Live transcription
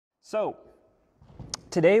So,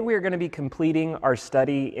 today we are going to be completing our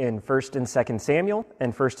study in 1st and 2nd Samuel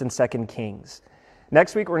and 1st and 2nd Kings.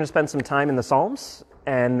 Next week we're going to spend some time in the Psalms,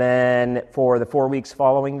 and then for the 4 weeks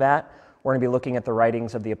following that, we're going to be looking at the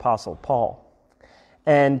writings of the Apostle Paul.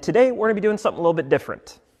 And today we're going to be doing something a little bit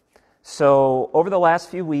different. So, over the last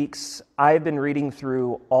few weeks, I've been reading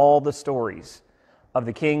through all the stories of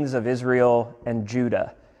the kings of Israel and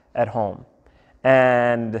Judah at home.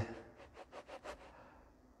 And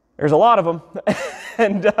there's a lot of them,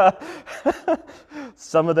 and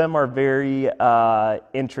some of them are very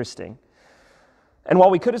interesting. And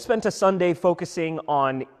while we could have spent a Sunday focusing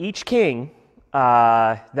on each king,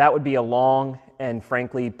 that would be a long and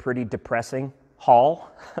frankly pretty depressing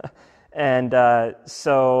haul. And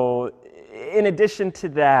so in addition to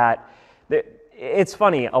that, it's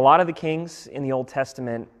funny, a lot of the kings in the Old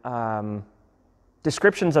Testament,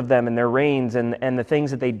 descriptions of them and their reigns and the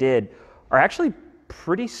things that they did are actually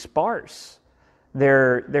pretty sparse.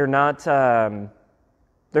 They're not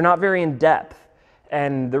very in depth,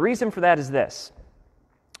 and the reason for that is this.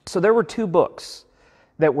 So there were two books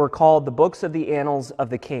that were called the books of the annals of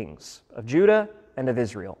the kings of Judah and of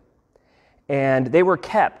Israel, and they were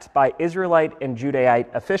kept by Israelite and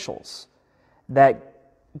Judahite officials that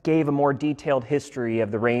gave a more detailed history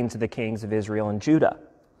of the reigns of the kings of Israel and Judah.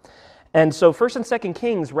 And so 1st and 2nd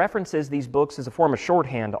Kings references these books as a form of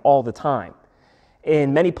shorthand all the time.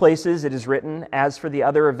 In many places it is written, as for the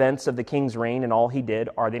other events of the king's reign and all he did,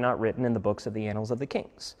 are they not written in the books of the annals of the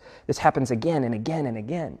kings? This happens again and again and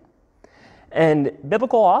again. And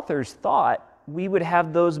biblical authors thought we would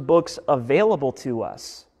have those books available to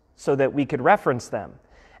us so that we could reference them.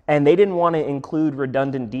 And they didn't want to include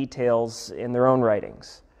redundant details in their own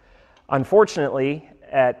writings. Unfortunately,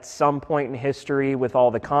 at some point in history, with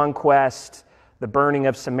all the conquest, the burning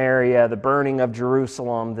of Samaria, the burning of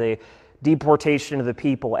Jerusalem, the deportation of the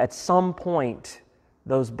people, at some point,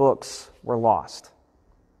 those books were lost.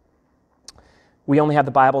 We only have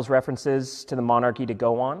the Bible's references to the monarchy to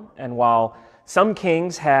go on, and while some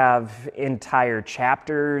kings have entire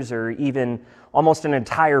chapters or even almost an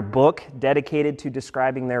entire book dedicated to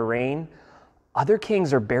describing their reign, other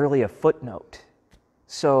kings are barely a footnote.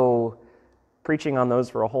 So preaching on those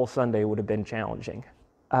for a whole Sunday would have been challenging.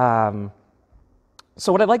 So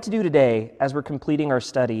what I'd like to do today, as we're completing our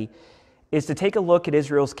study, is to take a look at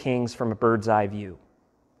Israel's kings from a bird's eye view.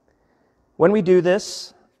 When we do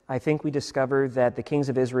this, I think we discover that the kings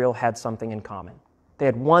of Israel had something in common. They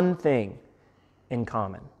had one thing in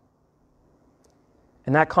common.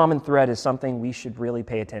 And that common thread is something we should really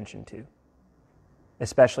pay attention to,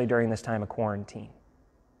 especially during this time of quarantine.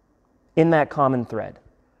 In that common thread,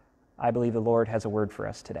 I believe the Lord has a word for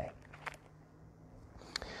us today.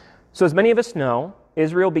 So as many of us know,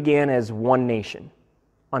 Israel began as one nation,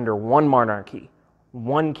 under one monarchy,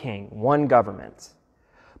 one king, one government.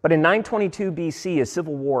 But in 922 BC, a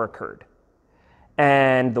civil war occurred,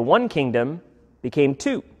 and the one kingdom became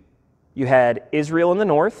two. You had Israel in the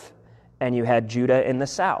north, and you had Judah in the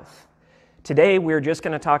south. Today, we're just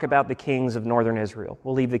going to talk about the kings of northern Israel.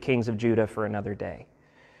 We'll leave the kings of Judah for another day.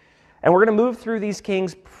 And we're going to move through these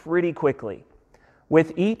kings pretty quickly.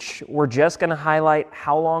 With each, we're just going to highlight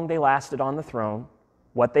how long they lasted on the throne,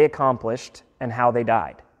 what they accomplished, and how they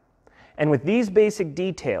died. And with these basic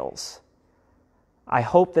details, I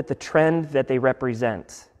hope that the trend that they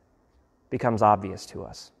represent becomes obvious to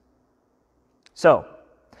us. So,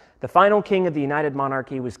 the final king of the united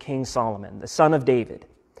monarchy was King Solomon, the son of David.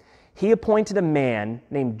 He appointed a man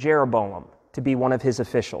named Jeroboam to be one of his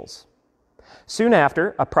officials. Soon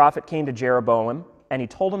after, a prophet came to Jeroboam, and he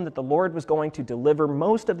told him that the Lord was going to deliver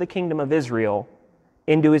most of the kingdom of Israel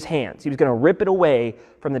into his hands. He was going to rip it away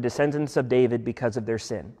from the descendants of David because of their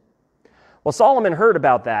sin. Well, Solomon heard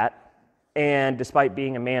about that, and despite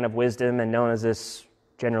being a man of wisdom and known as this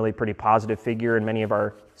generally pretty positive figure in many of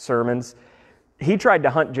our sermons, he tried to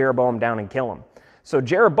hunt Jeroboam down and kill him. So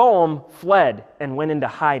Jeroboam fled and went into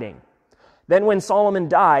hiding. Then when Solomon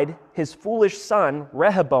died, his foolish son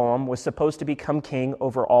Rehoboam was supposed to become king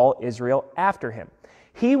over all Israel after him.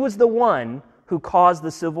 He was the one who caused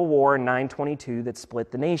the civil war in 922 that split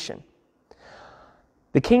the nation.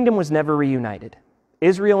 The kingdom was never reunited.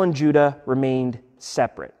 Israel and Judah remained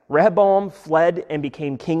separate. Rehoboam fled and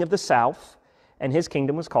became king of the south, and his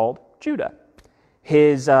kingdom was called Judah.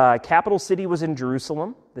 His capital city was in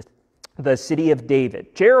Jerusalem, the city of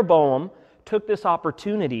David. Jeroboam took this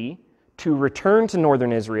opportunity to return to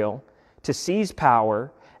northern Israel, to seize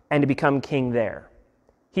power, and to become king there.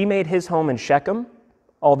 He made his home in Shechem,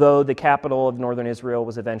 although the capital of northern Israel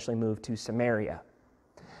was eventually moved to Samaria.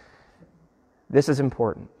 This is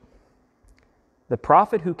important. The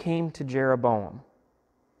prophet who came to Jeroboam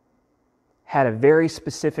had a very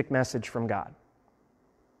specific message from God.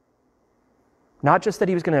 Not just that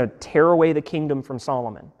he was going to tear away the kingdom from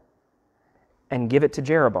Solomon and give it to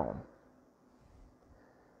Jeroboam.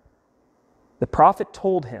 The prophet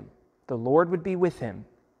told him the Lord would be with him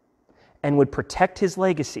and would protect his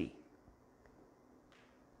legacy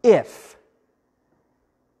if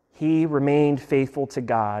he remained faithful to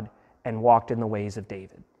God and walked in the ways of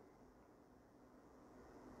David.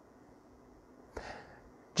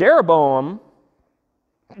 Jeroboam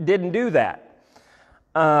didn't do that.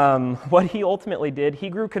 What he ultimately did, he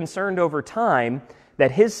grew concerned over time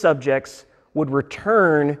that his subjects would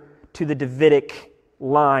return to the Davidic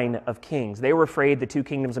line of kings. They were afraid the two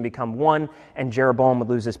kingdoms would become one and Jeroboam would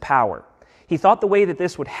lose his power. He thought the way that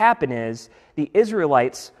this would happen is the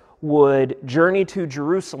Israelites would journey to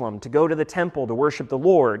Jerusalem to go to the temple to worship the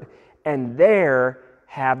Lord, and there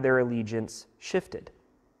have their allegiance shifted.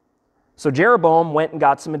 So Jeroboam went and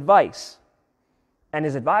got some advice. And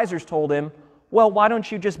his advisors told him, well, why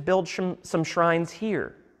don't you just build some shrines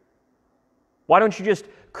here? Why don't you just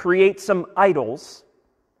create some idols,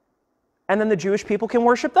 and then the Jewish people can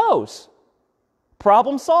worship those?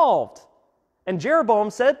 Problem solved. And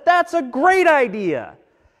Jeroboam said, that's a great idea.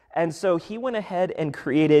 And so he went ahead and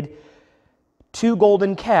created 2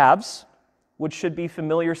 golden calves, which should be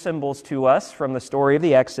familiar symbols to us from the story of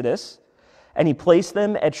the Exodus, and he placed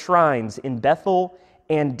them at shrines in Bethel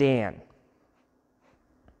and Dan.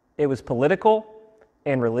 It was political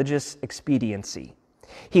and religious expediency.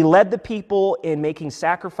 He led the people in making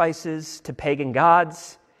sacrifices to pagan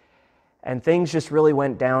gods, and things just really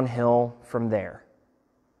went downhill from there.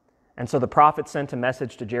 And so the prophet sent a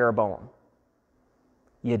message to Jeroboam.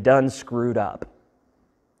 You done screwed up.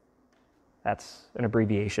 That's an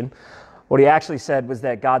abbreviation. What he actually said was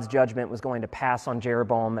that God's judgment was going to pass on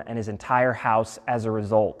Jeroboam and his entire house as a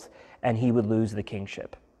result, and he would lose the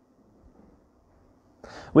kingship.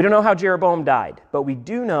 We don't know how Jeroboam died, but we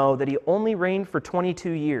do know that he only reigned for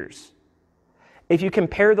 22 years. If you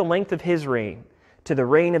compare the length of his reign to the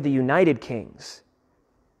reign of the United Kings,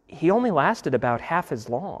 he only lasted about half as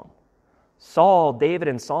long. Saul, David,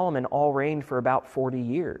 and Solomon all reigned for about 40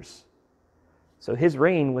 years. So his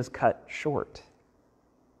reign was cut short.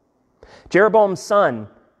 Jeroboam's son,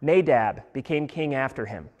 Nadab, became king after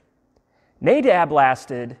him. Nadab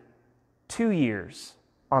lasted 2 years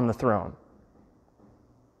on the throne,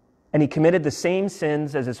 and he committed the same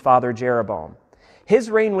sins as his father Jeroboam. His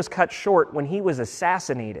reign was cut short when he was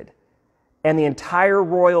assassinated, and the entire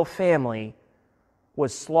royal family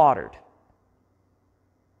was slaughtered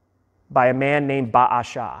by a man named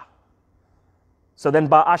Baasha. So then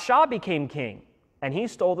Baasha became king, and he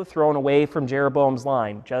stole the throne away from Jeroboam's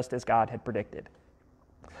line, just as God had predicted.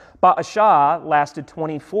 Baasha lasted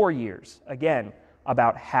 24 years, again,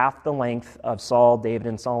 about half the length of Saul, David,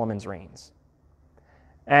 and Solomon's reigns.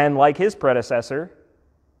 And like his predecessor,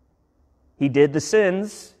 he did the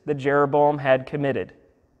sins that Jeroboam had committed.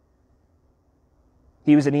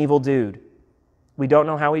 He was an evil dude. We don't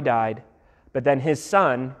know how he died, but then his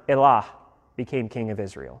son, Elah, became king of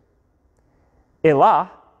Israel.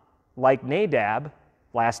 Elah, like Nadab,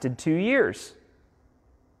 lasted 2 years.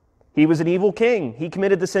 He was an evil king. He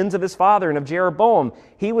committed the sins of his father and of Jeroboam.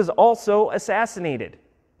 He was also assassinated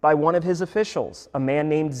by one of his officials, a man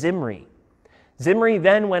named Zimri. Zimri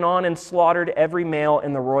then went on and slaughtered every male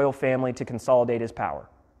in the royal family to consolidate his power.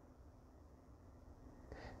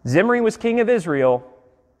 Zimri was king of Israel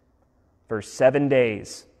for 7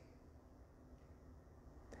 days.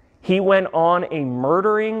 He went on a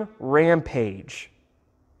murdering rampage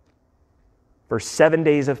for 7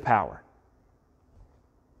 days of power.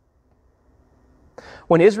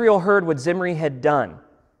 When Israel heard what Zimri had done,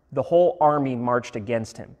 the whole army marched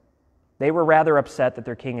against him. They were rather upset that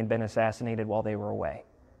their king had been assassinated while they were away.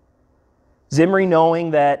 Zimri,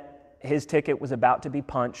 knowing that his ticket was about to be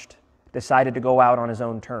punched, decided to go out on his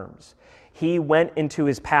own terms. He went into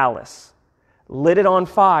his palace, lit it on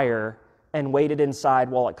fire, and waited inside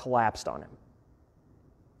while it collapsed on him.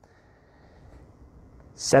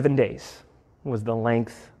 7 days was the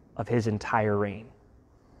length of his entire reign.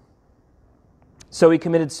 So he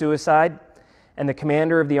committed suicide, and the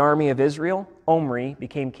commander of the army of Israel, Omri,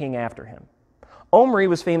 became king after him. Omri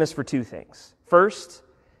was famous for 2 things. First,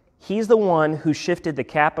 he's the one who shifted the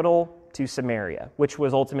capital to Samaria, which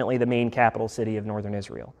was ultimately the main capital city of northern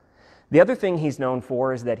Israel. The other thing he's known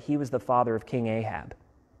for is that he was the father of King Ahab,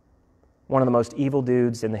 one of the most evil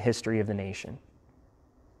dudes in the history of the nation.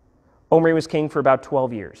 Omri was king for about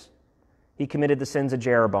 12 years. He committed the sins of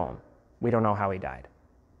Jeroboam. We don't know how he died.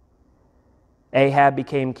 Ahab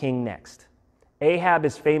became king next. Ahab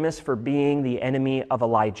is famous for being the enemy of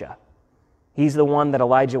Elijah. He's the one that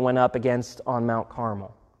Elijah went up against on Mount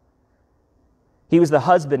Carmel. He was the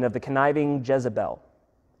husband of the conniving Jezebel,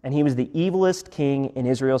 and he was the evilest king in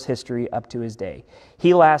Israel's history up to his day.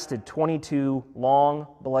 He lasted 22 long,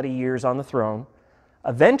 bloody years on the throne,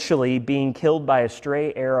 eventually being killed by a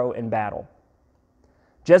stray arrow in battle.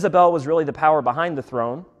 Jezebel was really the power behind the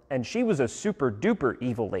throne, and she was a super-duper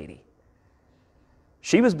evil lady.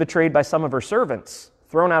 She was betrayed by some of her servants,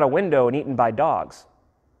 thrown out a window and eaten by dogs.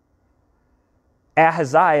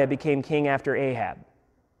 Ahaziah became king after Ahab.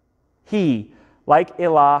 He, like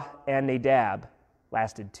Elah and Nadab,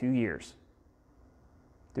 lasted 2 years.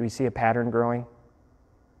 Do we see a pattern growing?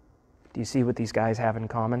 Do you see what these guys have in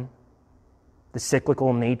common? The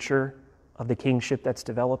cyclical nature of the kingship that's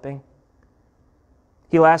developing?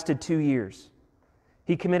 He lasted 2 years.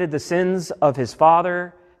 He committed the sins of his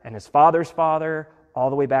father and his father's father all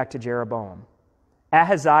the way back to Jeroboam.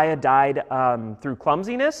 Ahaziah died through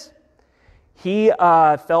clumsiness. He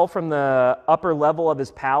fell from the upper level of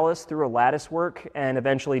his palace through a lattice work and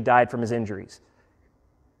eventually died from his injuries.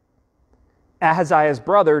 Ahaziah's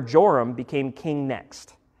brother, Joram, became king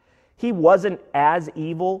next. He wasn't as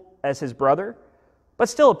evil as his brother, but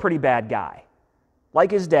still a pretty bad guy.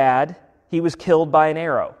 Like his dad, he was killed by an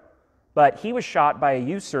arrow, but he was shot by a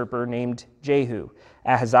usurper named Jehu.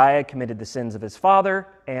 Ahaziah committed the sins of his father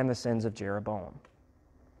and the sins of Jeroboam.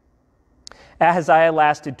 Ahaziah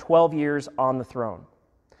lasted 12 years on the throne.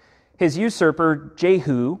 His usurper,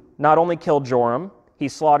 Jehu, not only killed Joram, he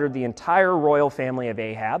slaughtered the entire royal family of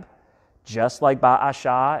Ahab, just like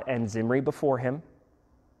Baasha and Zimri before him.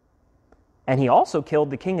 And he also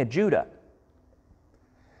killed the king of Judah.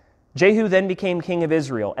 Jehu then became king of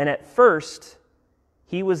Israel, and at first,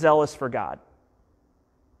 he was zealous for God.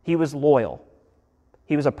 He was loyal.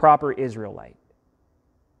 He was a proper Israelite.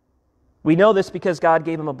 We know this because God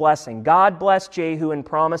gave him a blessing. God blessed Jehu and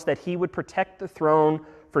promised that he would protect the throne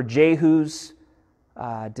for Jehu's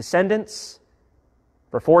descendants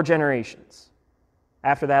for 4 generations.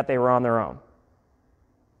 After that, they were on their own.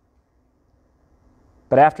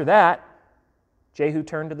 But after that, Jehu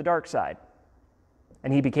turned to the dark side,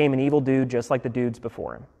 and he became an evil dude just like the dudes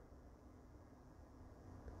before him.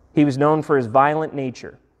 He was known for his violent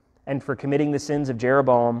nature and for committing the sins of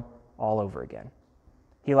Jeroboam all over again.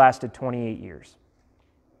 He lasted 28 years.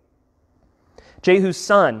 Jehu's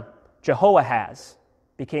son, Jehoahaz,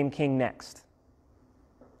 became king next.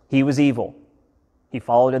 He was evil. He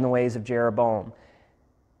followed in the ways of Jeroboam.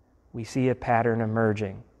 We see a pattern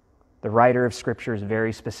emerging. The writer of Scripture is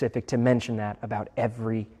very specific to mention that about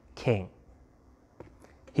every king.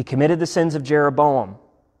 He committed the sins of Jeroboam.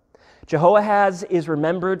 Jehoahaz is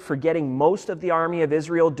remembered for getting most of the army of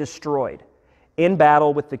Israel destroyed in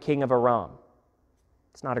battle with the king of Aram.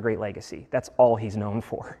 It's not a great legacy. That's all he's known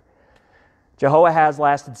for. Jehoahaz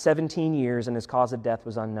lasted 17 years and his cause of death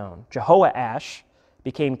was unknown. Jehoash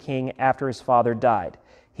became king after his father died.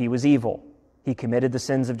 He was evil. He committed the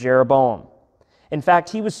sins of Jeroboam. In fact,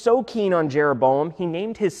 he was so keen on Jeroboam, he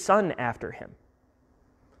named his son after him.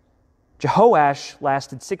 Jehoash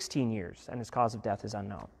lasted 16 years and his cause of death is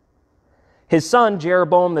unknown. His son,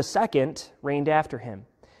 Jeroboam II, reigned after him.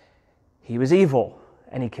 He was evil,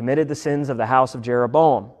 and he committed the sins of the house of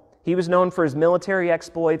Jeroboam. He was known for his military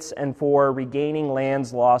exploits and for regaining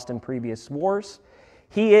lands lost in previous wars.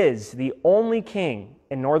 He is the only king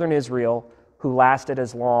in northern Israel who lasted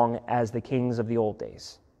as long as the kings of the old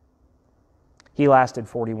days. He lasted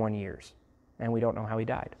 41 years, and we don't know how he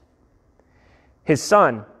died. His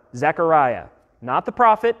son, Zechariah, not the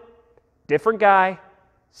prophet, different guy,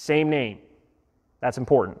 same name. That's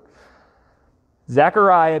important.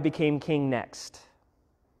 Zechariah became king next.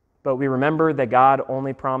 But we remember that God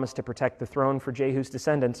only promised to protect the throne for Jehu's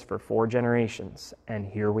descendants for 4 generations, and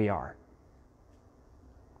here we are.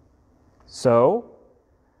 So,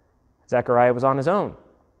 Zechariah was on his own,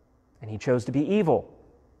 and he chose to be evil.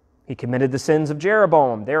 He committed the sins of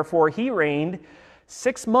Jeroboam. Therefore, he reigned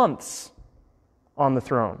 6 months on the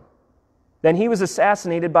throne. Then he was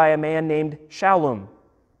assassinated by a man named Shallum,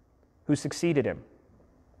 who succeeded him.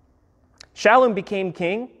 Shallum became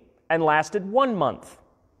king and lasted 1 month.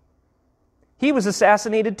 He was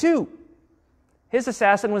assassinated too. His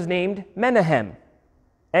assassin was named Menahem,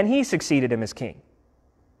 and he succeeded him as king.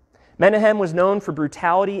 Menahem was known for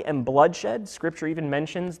brutality and bloodshed. Scripture even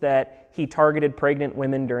mentions that he targeted pregnant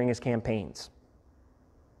women during his campaigns.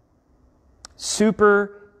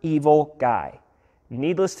 Super evil guy.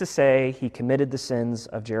 Needless to say, he committed the sins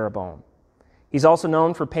of Jeroboam. He's also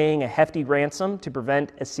known for paying a hefty ransom to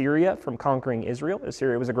prevent Assyria from conquering Israel.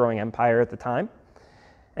 Assyria was a growing empire at the time.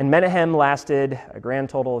 And Menahem lasted a grand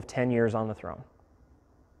total of 10 years on the throne.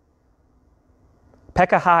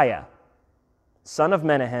 Pekahiah son of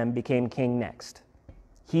Menahem, became king next.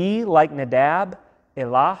 He, like Nadab,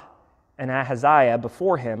 Elah, and Ahaziah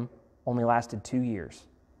before him, only lasted 2 years.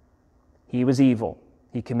 He was evil.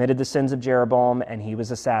 He committed the sins of Jeroboam, and he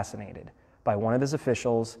was assassinated by one of his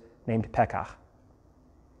officials named Pekah.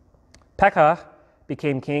 Pekah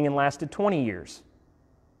became king and lasted 20 years.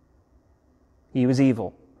 He was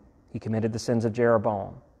evil. He committed the sins of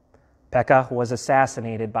Jeroboam. Pekah was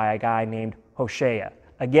assassinated by a guy named Hoshea.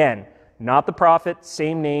 Again, not the prophet,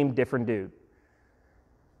 same name, different dude.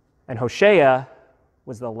 And Hoshea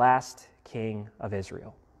was the last king of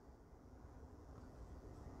Israel.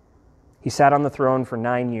 He sat on the throne for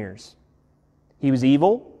 9 years. He was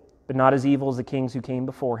evil, but not as evil as the kings who came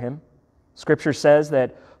before him. Scripture says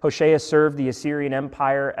that Hoshea served the Assyrian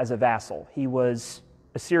Empire as a vassal. He was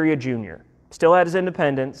Assyria Junior. Still had his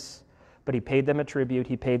independence, but he paid them a tribute,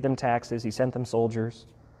 he paid them taxes, he sent them soldiers.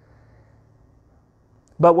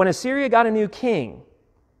 But when Assyria got a new king,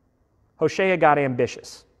 Hoshea got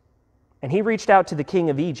ambitious. And he reached out to the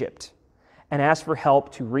king of Egypt and asked for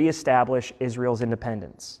help to reestablish Israel's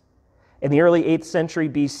independence. In the early 8th century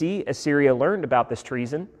BC, Assyria learned about this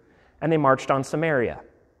treason, and they marched on Samaria.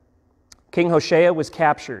 King Hoshea was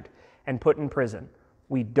captured and put in prison.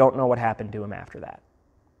 We don't know what happened to him after that.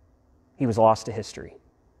 He was lost to history.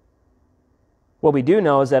 What we do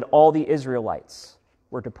know is that all the Israelites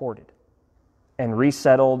were deported and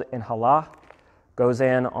resettled in Halah,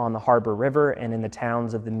 Gozan on the Harbor River, and in the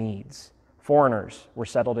towns of the Medes. Foreigners were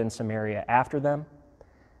settled in Samaria after them.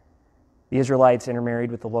 The Israelites intermarried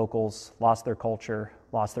with the locals, lost their culture,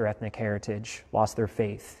 lost their ethnic heritage, lost their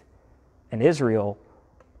faith, and Israel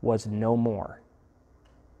was no more.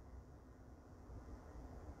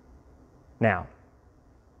 Now,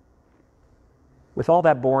 with all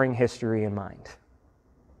that boring history in mind,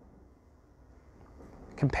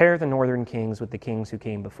 compare the northern kings with the kings who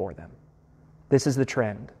came before them. This is the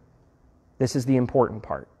trend. This is the important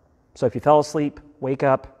part. So if you fell asleep, wake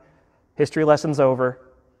up. History lesson's over.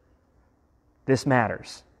 This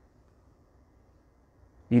matters.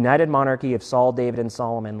 The united monarchy of Saul, David, and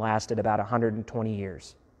Solomon lasted about 120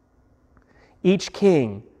 years. Each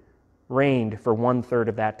king reigned for 1/3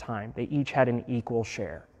 of that time. They each had an equal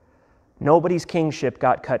share. Nobody's kingship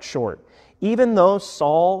got cut short. Even though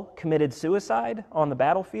Saul committed suicide on the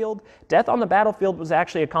battlefield, death on the battlefield was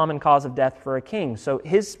actually a common cause of death for a king, so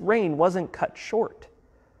his reign wasn't cut short.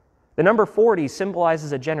 The number 40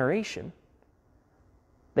 symbolizes a generation.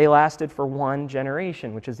 They lasted for 1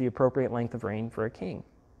 generation, which is the appropriate length of reign for a king.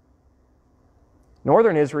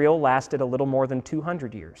 Northern Israel lasted a little more than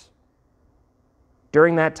 200 years.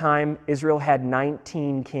 During that time, Israel had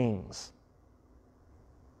 19 kings.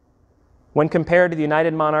 When compared to the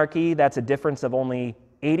United Monarchy, that's a difference of only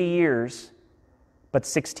 80 years, but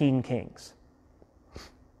 16 kings.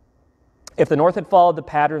 If the North had followed the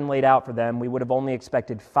pattern laid out for them, we would have only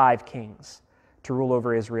expected 5 kings to rule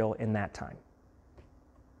over Israel in that time.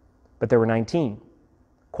 But there were 19,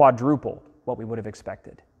 quadruple what we would have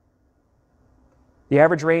expected. The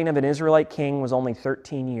average reign of an Israelite king was only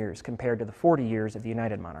 13 years compared to the 40 years of the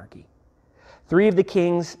United Monarchy. 3 of the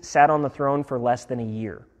kings sat on the throne for less than a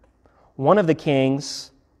year. One of the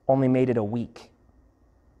kings only made it a week.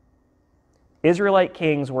 Israelite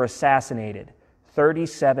kings were assassinated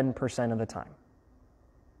 37% of the time.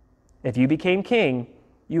 If you became king,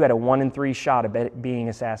 you had a 1 in 3 shot of it being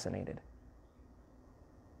assassinated.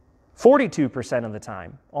 42% of the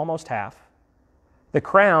time, almost half, the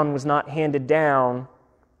crown was not handed down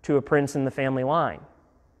to a prince in the family line.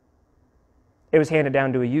 It was handed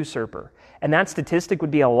down to a usurper. And that statistic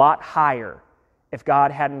would be a lot higher if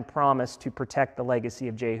God hadn't promised to protect the legacy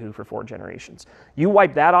of Jehu for 4 generations. You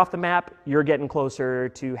wipe that off the map, you're getting closer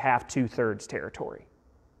to half, 2/3 territory.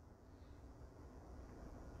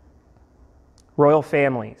 Royal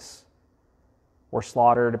families were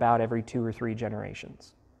slaughtered about every 2 or 3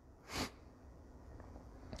 generations.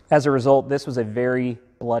 As a result, this was a very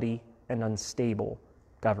bloody and unstable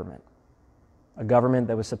government, a government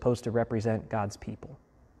that was supposed to represent God's people.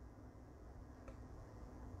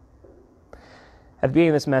 At the beginning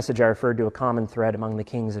of this message, I referred to a common thread among the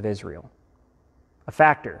kings of Israel, a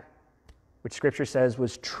factor which Scripture says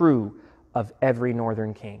was true of every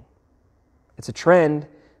northern king. It's a trend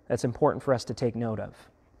that's important for us to take note of.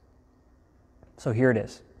 So here it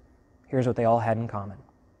is. Here's what they all had in common.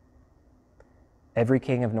 Every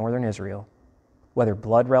king of northern Israel, whether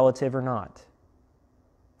blood relative or not,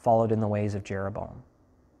 followed in the ways of Jeroboam.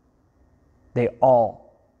 They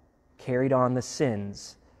all carried on the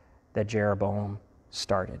sins that Jeroboam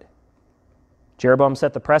started. Jeroboam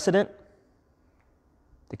set the precedent.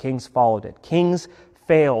 The kings followed it. Kings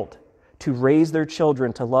failed to raise their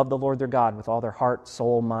children to love the Lord their God with all their heart,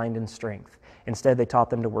 soul, mind, and strength. Instead, they taught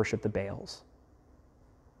them to worship the Baals.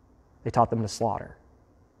 They taught them to slaughter.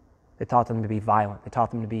 They taught them to be violent. They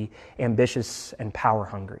taught them to be ambitious and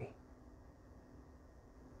power-hungry.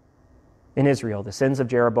 In Israel, the sins of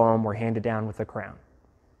Jeroboam were handed down with a crown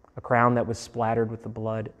that was splattered with the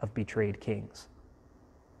blood of betrayed kings.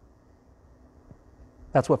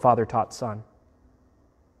 That's what father taught son.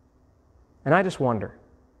 And I just wonder,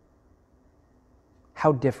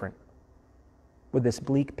 how different would this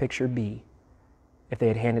bleak picture be if they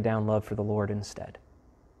had handed down love for the Lord instead?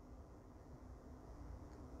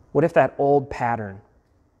 What if that old pattern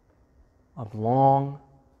of long,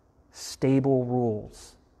 stable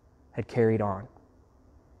rules had carried on?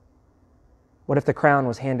 What if the crown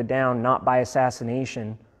was handed down not by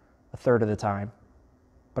assassination a third of the time,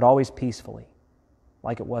 but always peacefully,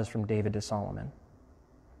 like it was from David to Solomon?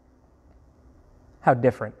 How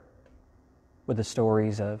different would the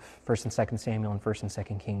stories of 1st and 2nd Samuel and 1st and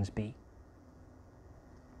 2nd Kings be?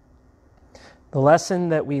 The lesson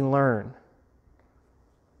that we learn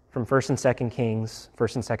from 1st and 2nd Kings,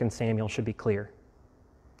 1st and 2nd Samuel should be clear.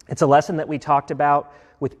 It's a lesson that we talked about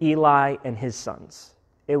with Eli and his sons.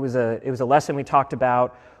 It was a lesson we talked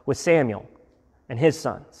about with Samuel and his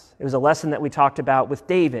sons. It was a lesson that we talked about with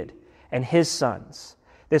David and his sons.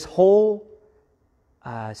 This whole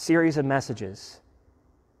series of messages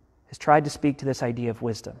has tried to speak to this idea of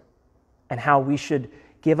wisdom and how we should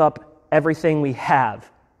give up everything we have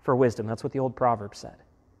for wisdom. That's what the old Proverbs said.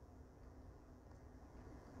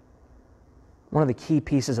 One of the key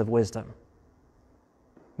pieces of wisdom,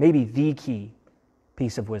 maybe the key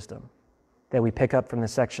piece of wisdom that we pick up from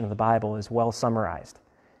this section of the Bible, is well summarized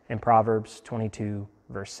in Proverbs 22,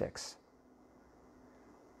 verse 6.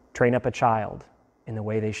 Train up a child in the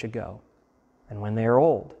way they should go, and when they are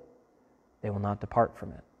old, they will not depart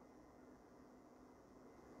from it.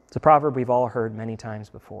 It's a proverb we've all heard many times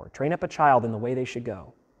before. Train up a child in the way they should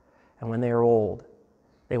go, and when they are old,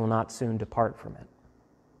 they will not soon depart from it.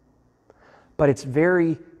 But it's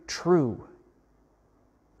very true,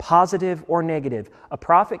 positive or negative. A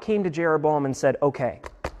prophet came to Jeroboam and said, okay,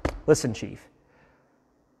 listen, chief,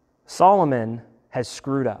 Solomon has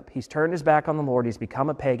screwed up. He's turned his back on the Lord. He's become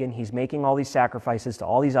a pagan. He's making all these sacrifices to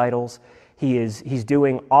all these idols. He's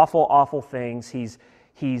doing awful, awful things. He's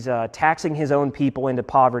taxing his own people into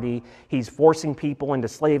poverty. He's forcing people into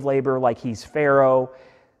slave labor like he's Pharaoh.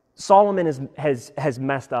 Solomon has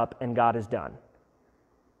messed up, and God is done.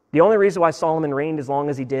 The only reason why Solomon reigned as long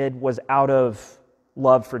as he did was out of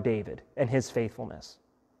love for David and his faithfulness.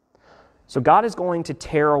 So God is going to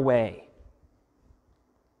tear away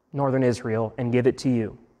northern Israel and give it to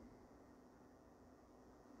you.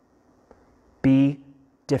 Be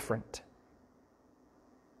different.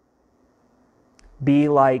 Be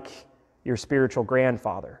like your spiritual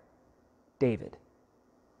grandfather, David.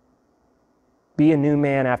 Be a new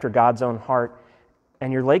man after God's own heart,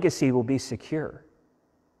 and your legacy will be secure.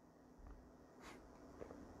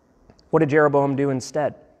 What did Jeroboam do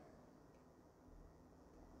instead?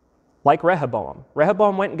 Like Rehoboam.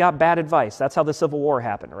 Rehoboam went and got bad advice. That's how the Civil War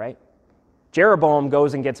happened, right? Jeroboam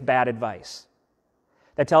goes and gets bad advice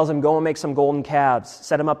that tells him, go and make some golden calves,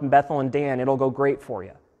 set them up in Bethel and Dan, it'll go great for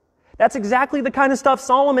you. That's exactly the kind of stuff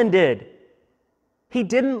Solomon did. He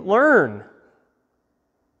didn't learn.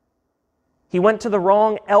 He went to the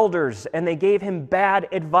wrong elders and they gave him bad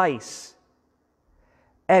advice.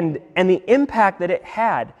 And the impact that it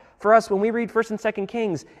had for us when we read 1st and 2nd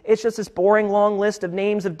Kings, it's just this boring long list of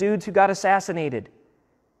names of dudes who got assassinated.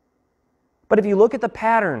 But if you look at the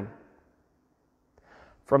pattern,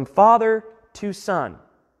 from father to son,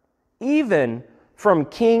 even from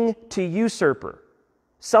king to usurper,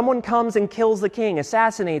 someone comes and kills the king,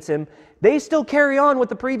 assassinates him, they still carry on what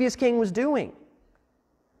the previous king was doing.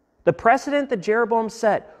 The precedent that Jeroboam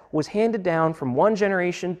set was handed down from one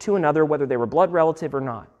generation to another, whether they were blood relative or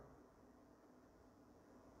not.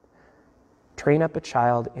 Train up a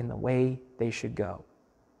child in the way they should go,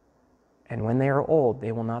 and when they are old,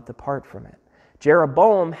 they will not depart from it.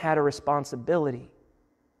 Jeroboam had a responsibility.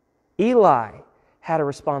 Eli had a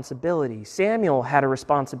responsibility. Samuel had a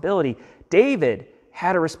responsibility. David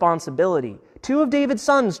had a responsibility. 2 of David's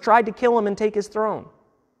sons tried to kill him and take his throne.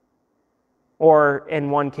 Or,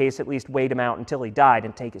 in one case, at least wait him out until he died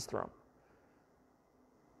and take his throne.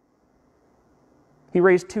 He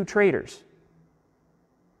raised 2 traitors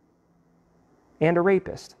and a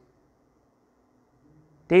rapist.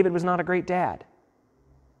 David was not a great dad.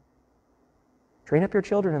 Train up your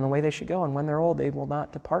children in the way they should go, and when they're old, they will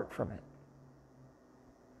not depart from it.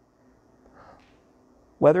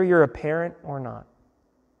 Whether you're a parent or not,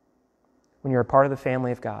 When you're a part of the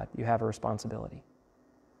family of God, you have a responsibility.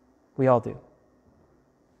 We all do.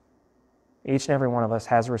 Each and every one of us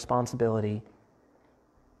has a responsibility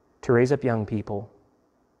to raise up young people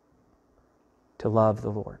to love the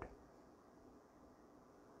Lord.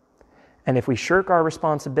 And if we shirk our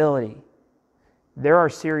responsibility, there are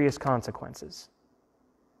serious consequences.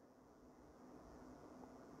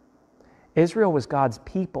 Israel was God's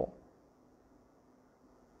people.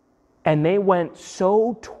 And they went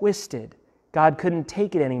so twisted, God couldn't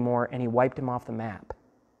take it anymore, and he wiped them off the map.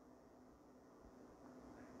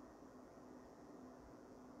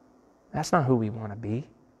 That's not who we want to be.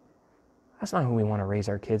 That's not who we want to raise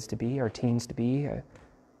our kids to be, our teens to be.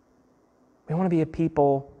 We want to be a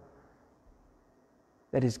people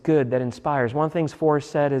that is good, that inspires. One of the things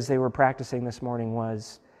Forrest said as they were practicing this morning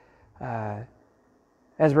was, as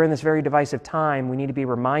we're in this very divisive time, we need to be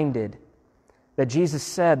reminded that Jesus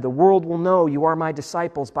said, "The world will know you are my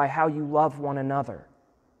disciples by how you love one another."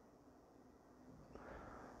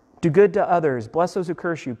 Do good to others, bless those who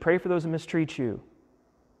curse you, pray for those who mistreat you.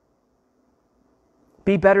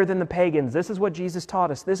 Be better than the pagans. This is what Jesus taught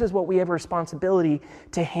us. This is what we have a responsibility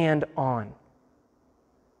to hand on.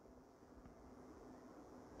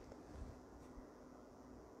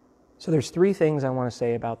 So there's 3 things I want to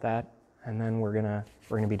say about that, and then we're gonna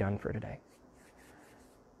be done for today.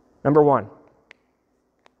 Number 1,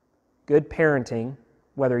 good parenting,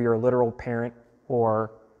 whether you're a literal parent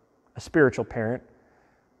or a spiritual parent.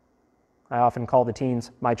 I often call the teens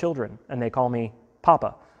my children, and they call me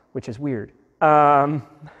Papa, which is weird.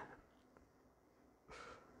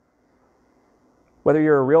 Whether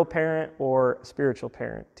you're a real parent or a spiritual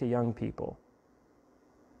parent to young people,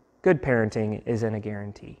 good parenting isn't a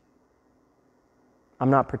guarantee.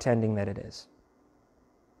 I'm not pretending that it is.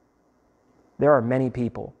 There are many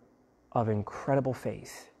people of incredible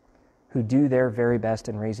faith who do their very best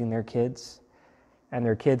in raising their kids, and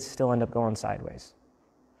their kids still end up going sideways.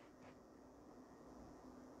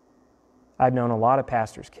 I've known a lot of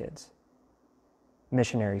pastors' kids,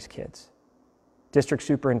 missionaries' kids, district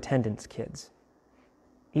superintendents' kids,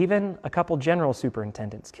 even a couple general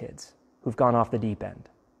superintendents' kids who've gone off the deep end.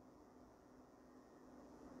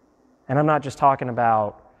 And I'm not just talking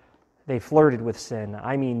about they flirted with sin.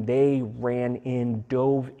 I mean, they ran in,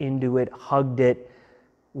 dove into it, hugged it.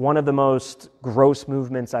 One of the most gross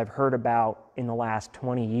movements I've heard about in the last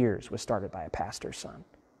 20 years was started by a pastor's son.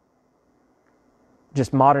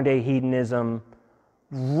 Just modern day hedonism,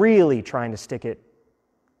 really trying to stick it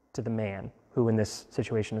to the man, who in this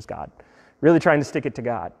situation is God. Really trying to stick it to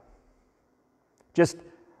God. Just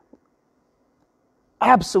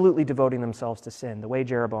absolutely devoting themselves to sin, the way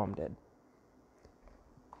Jeroboam did.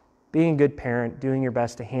 Being a good parent, doing your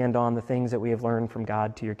best to hand on the things that we have learned from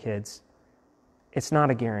God to your kids, it's not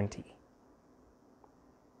a guarantee.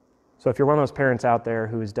 So if you're one of those parents out there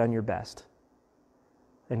who has done your best,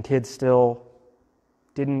 and kids still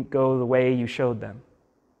didn't go the way you showed them,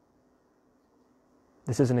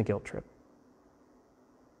 this isn't a guilt trip.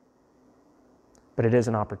 But it is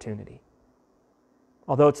an opportunity.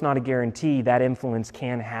 Although it's not a guarantee, that influence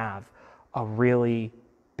can have a really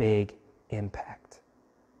big impact.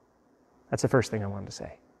 That's the first thing I wanted to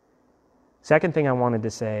say. Second thing I wanted to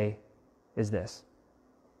say is this.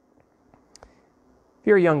 If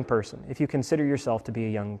you're a young person, if you consider yourself to be a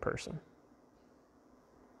young person,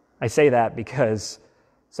 I say that because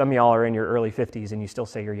some of y'all are in your early 50s and you still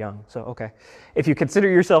say you're young, so okay. If you consider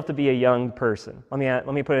yourself to be a young person, let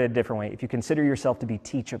me put it a different way. If you consider yourself to be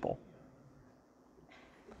teachable.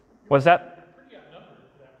 What's that?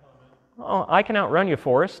 Oh, I can outrun you,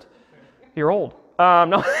 Forrest. You're old.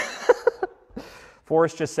 No.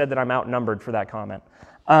 Forrest just said that I'm outnumbered for that comment.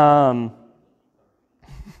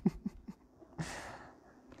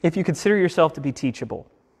 If you consider yourself to be teachable,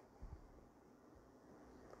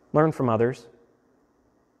 learn from others.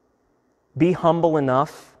 Be humble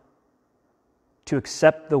enough to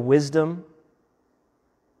accept the wisdom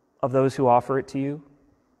of those who offer it to you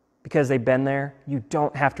because they've been there. You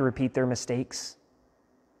don't have to repeat their mistakes.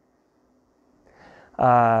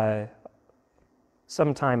 Some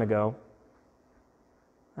time ago,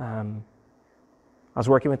 I was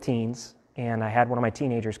working with teens, and I had one of my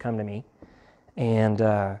teenagers come to me,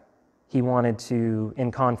 and he wanted to, in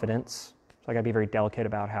confidence, so I got to be very delicate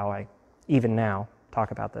about how I, even now,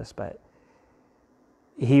 talk about this, but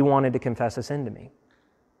he wanted to confess a sin to me.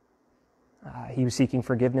 He was seeking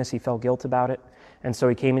forgiveness. He felt guilt about it, and so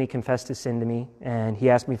he came and he confessed his sin to me, and he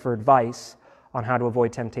asked me for advice on how to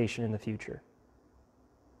avoid temptation in the future.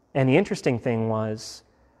 And the interesting thing was,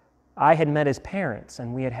 I had met his parents,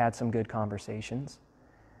 and we had had some good conversations.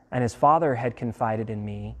 And his father had confided in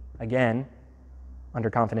me, again, under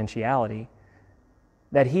confidentiality,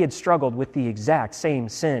 that he had struggled with the exact same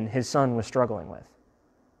sin his son was struggling with.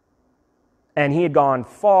 And he had gone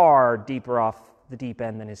far deeper off the deep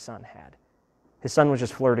end than his son had. His son was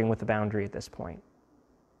just flirting with the boundary at this point.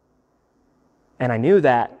 And I knew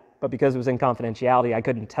that, but because it was in confidentiality, I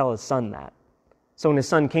couldn't tell his son that. So when his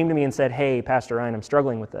son came to me and said, "Hey, Pastor Ryan, I'm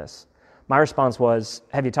struggling with this," my response was,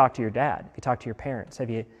 "Have you talked to your dad? Have you talked to your parents? Have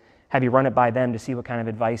you run it by them to see what kind of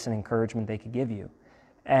advice and encouragement they could give you?"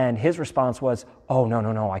 And his response was, "Oh,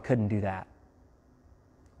 no, I couldn't do that."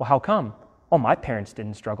 Well, how come? "Oh, my parents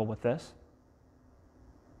didn't struggle with this."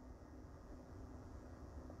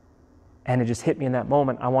 And it just hit me in that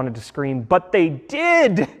moment. I wanted to scream, but they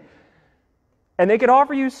did! And they could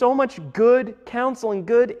offer you so much good counsel and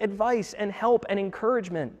good advice and help and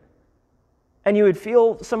encouragement. And you would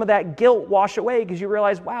feel some of that guilt wash away because you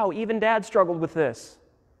realize, wow, even Dad struggled with this.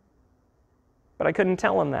 But I couldn't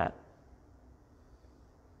tell him that.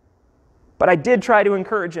 But I did try to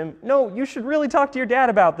encourage him. "No, you should really talk to your dad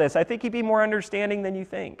about this. I think he'd be more understanding than you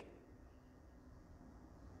think."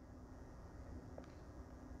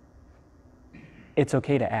 It's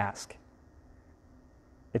okay to ask.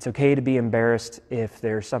 It's okay to be embarrassed if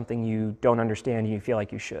there's something you don't understand and you feel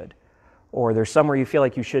like you should. Or there's somewhere you feel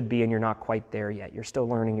like you should be and you're not quite there yet. You're still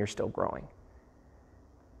learning, you're still growing.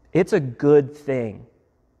 It's a good thing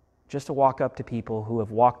just to walk up to people who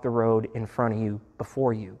have walked the road in front of you,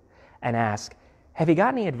 before you, and ask, "Have you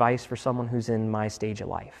got any advice for someone who's in my stage of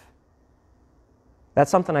life?"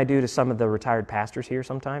 That's something I do to some of the retired pastors here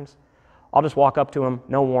sometimes. I'll just walk up to them,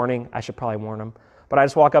 no warning. I should probably warn them. But I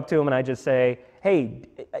just walk up to them and I just say, "Hey,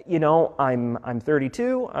 I'm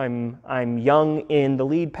 32. I'm young in the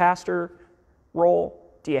lead pastor role.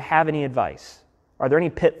 Do you have any advice? Are there any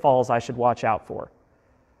pitfalls I should watch out for?"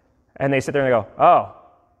 And they sit there and they go, "Oh,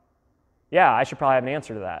 yeah, I should probably have an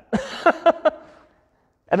answer to that."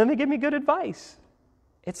 And then they give me good advice.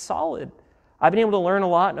 It's solid. I've been able to learn a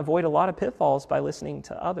lot and avoid a lot of pitfalls by listening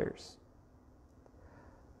to others.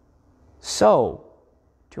 So,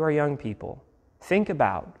 to our young people, think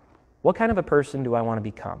about, what kind of a person do I want to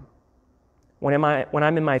become? When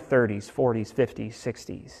I'm in my 30s, 40s, 50s,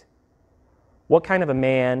 60s, what kind of a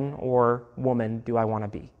man or woman do I want to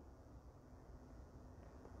be?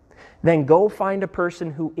 Then go find a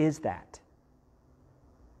person who is that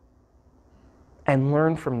and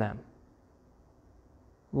learn from them.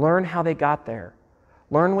 Learn how they got there.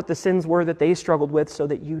 Learn what the sins were that they struggled with so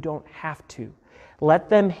that you don't have to. Let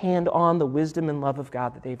them hand on the wisdom and love of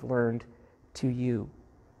God that they've learned to you.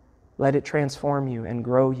 Let it transform you and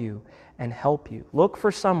grow you and help you. Look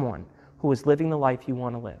for someone who is living the life you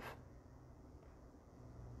want to live.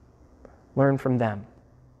 Learn from them.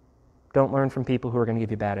 Don't learn from people who are going to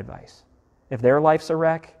give you bad advice. If their life's a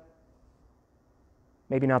wreck,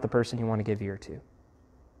 maybe not the person you want to give ear to.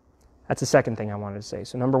 That's the second thing I wanted to say.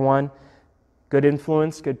 So number one, good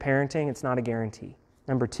influence, good parenting, it's not a guarantee.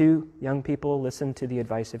 Number two, young people, listen to the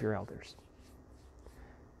advice of your elders.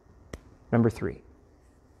 Number three,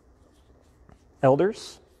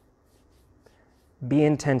 elders, be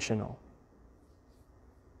intentional.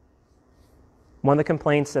 One of the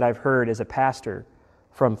complaints that I've heard as a pastor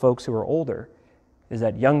from folks who are older is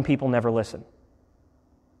that young people never listen.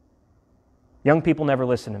 Young people never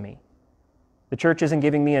listen to me. The church isn't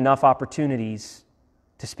giving me enough opportunities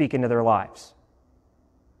to speak into their lives.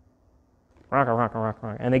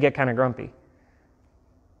 And they get kind of grumpy.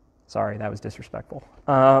 Sorry, that was disrespectful.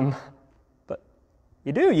 But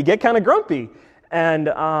you do, you get kind of grumpy. And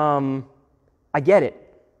I get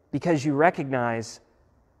it, because you recognize,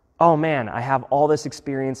 oh man, I have all this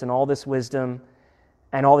experience and all this wisdom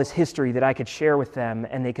and all this history that I could share with them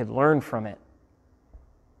and they could learn from it.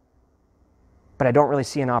 But I don't really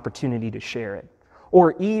see an opportunity to share it.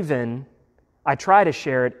 Or even, I try to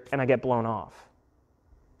share it and I get blown off.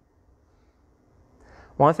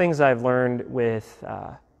 One of the things I've learned with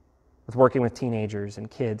working with teenagers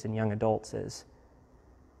and kids and young adults is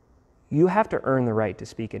you have to earn the right to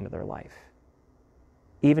speak into their life,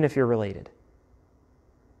 even if you're related.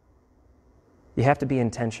 You have to be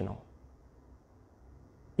intentional.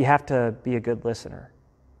 You have to be a good listener.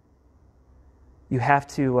 You have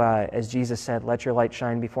to, as Jesus said, let your light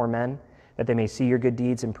shine before men, that they may see your good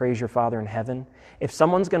deeds and praise your Father in heaven. If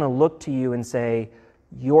someone's going to look to you and say,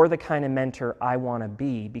 you're the kind of mentor I want to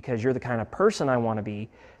be because you're the kind of person I want to be,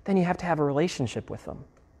 then you have to have a relationship with them.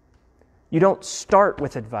 You don't start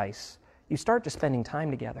with advice. You start just spending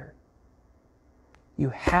time together. You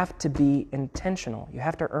have to be intentional. You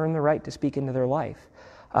have to earn the right to speak into their life.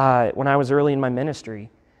 When I was early in my ministry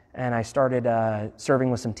and I started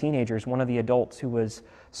serving with some teenagers, one of the adults who was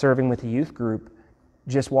serving with the youth group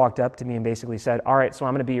just walked up to me and basically said, all right, so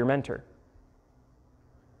I'm going to be your mentor.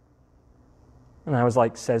 And I was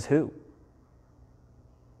like, says who?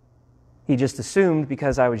 He just assumed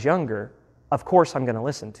because I was younger, of course I'm going to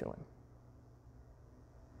listen to him.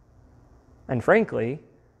 And frankly,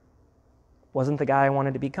 wasn't the guy I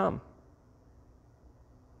wanted to become.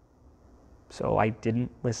 So I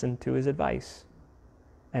didn't listen to his advice.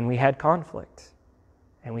 And we had conflict.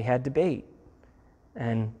 And we had debate.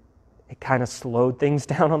 And it kind of slowed things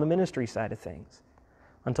down on the ministry side of things.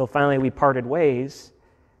 Until finally we parted ways,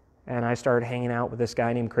 and I started hanging out with this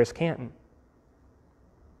guy named Chris Canton,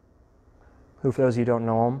 who, for those of you who don't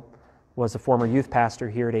know him, was a former youth pastor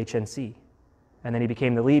here at HNC. And then he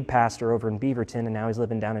became the lead pastor over in Beaverton, and now he's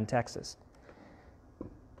living down in Texas.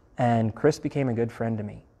 And Chris became a good friend to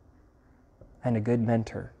me and a good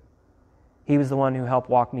mentor. He was the one who helped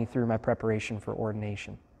walk me through my preparation for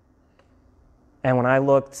ordination. And when I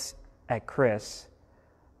looked at Chris,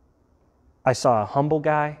 I saw a humble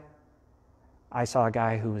guy. I saw a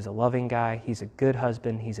guy who was a loving guy. He's a good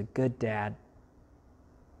husband. He's a good dad.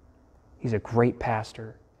 He's a great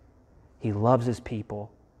pastor. He loves his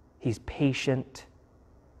people. He's patient.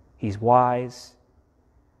 He's wise.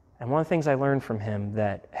 And one of the things I learned from him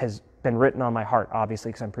that has been written on my heart, obviously,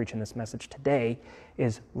 because I'm preaching this message today,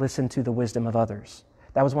 is listen to the wisdom of others.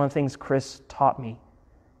 That was one of the things Chris taught me,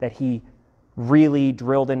 that he really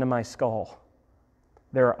drilled into my skull.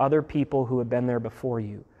 There are other people who have been there before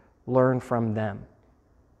you. Learn from them.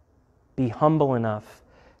 Be humble enough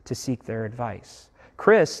to seek their advice.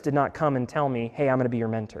 Chris did not come and tell me, hey, I'm going to be your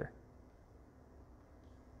mentor.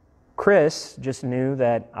 Chris just knew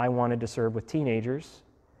that I wanted to serve with teenagers.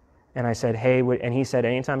 And I said, hey, and he said,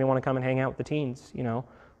 anytime you want to come and hang out with the teens,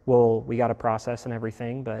 we got a process and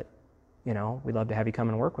everything, but, we'd love to have you come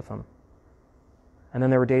and work with them. And then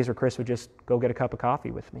there were days where Chris would just go get a cup of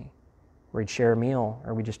coffee with me, where he'd share a meal,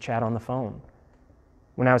 or we'd just chat on the phone.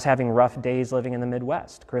 When I was having rough days living in the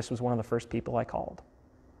Midwest, Chris was one of the first people I called.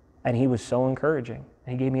 And he was so encouraging.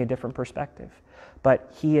 And he gave me a different perspective.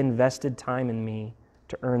 But he invested time in me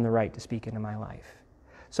to earn the right to speak into my life.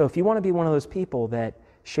 So if you want to be one of those people that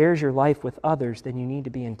shares your life with others, then you need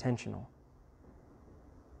to be intentional.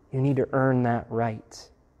 You need to earn that right.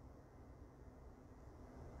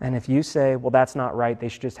 And if you say, well, that's not right, they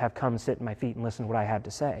should just have come sit at my feet and listen to what I have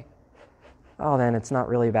to say, oh, then it's not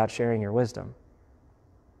really about sharing your wisdom.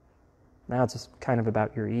 Now it's just kind of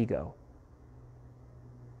about your ego.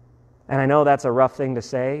 And I know that's a rough thing to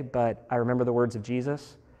say, but I remember the words of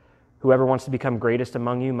Jesus. Whoever wants to become greatest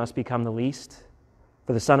among you must become the least.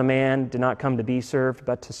 For the Son of Man did not come to be served,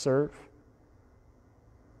 but to serve.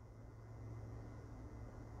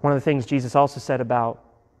 One of the things Jesus also said about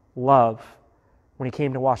love when he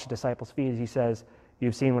came to wash the disciples' feet is he says,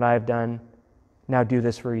 you've seen what I have done, now do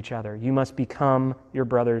this for each other. You must become your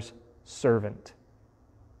brother's servant.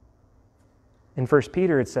 In 1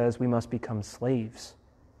 Peter it says we must become slaves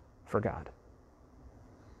for God.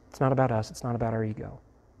 It's not about us, it's not about our ego.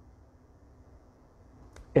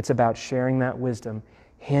 It's about sharing that wisdom,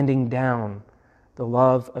 handing down the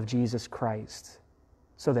love of Jesus Christ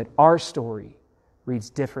so that our story reads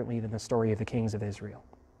differently than the story of the kings of Israel.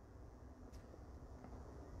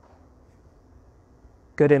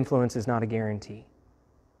 Good influence is not a guarantee.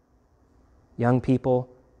 Young people,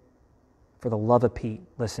 for the love of Pete,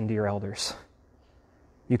 listen to your elders.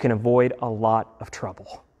 You can avoid a lot of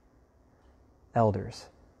trouble. Elders,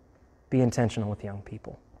 be intentional with young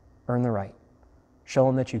people. Earn the right. Show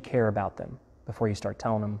them that you care about them before you start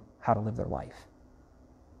telling them how to live their life.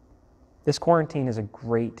 This quarantine is a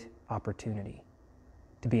great opportunity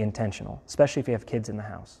to be intentional, especially if you have kids in the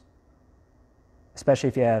house, especially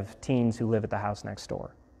if you have teens who live at the house next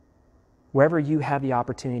door. Wherever you have the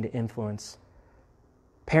opportunity to influence,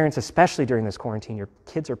 parents, especially during this quarantine, your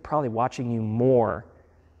kids are probably watching you more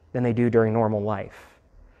than they do during normal life.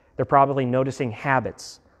 They're probably noticing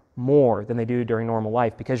habits more than they do during normal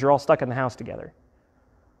life because you're all stuck in the house together.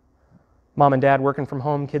 Mom and dad working from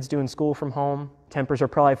home, kids doing school from home, tempers are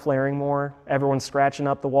probably flaring more, everyone's scratching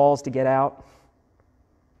up the walls to get out.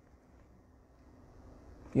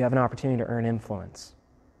 You have an opportunity to earn influence.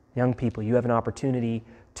 Young people, you have an opportunity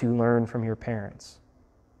to learn from your parents.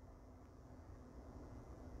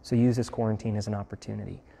 So use this quarantine as an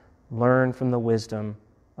opportunity. Learn from the wisdom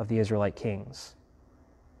of the Israelite kings.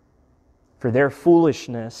 For their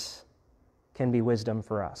foolishness can be wisdom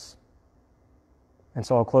for us. And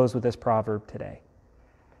so I'll close with this proverb today.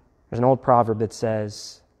 There's an old proverb that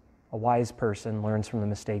says, a wise person learns from the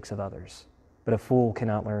mistakes of others, but a fool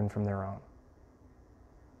cannot learn from their own.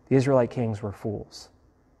 The Israelite kings were fools.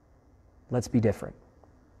 Let's be different.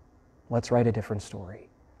 Let's write a different story.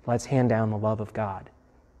 Let's hand down the love of God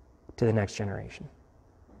to the next generation.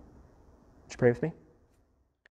 Would you pray with me?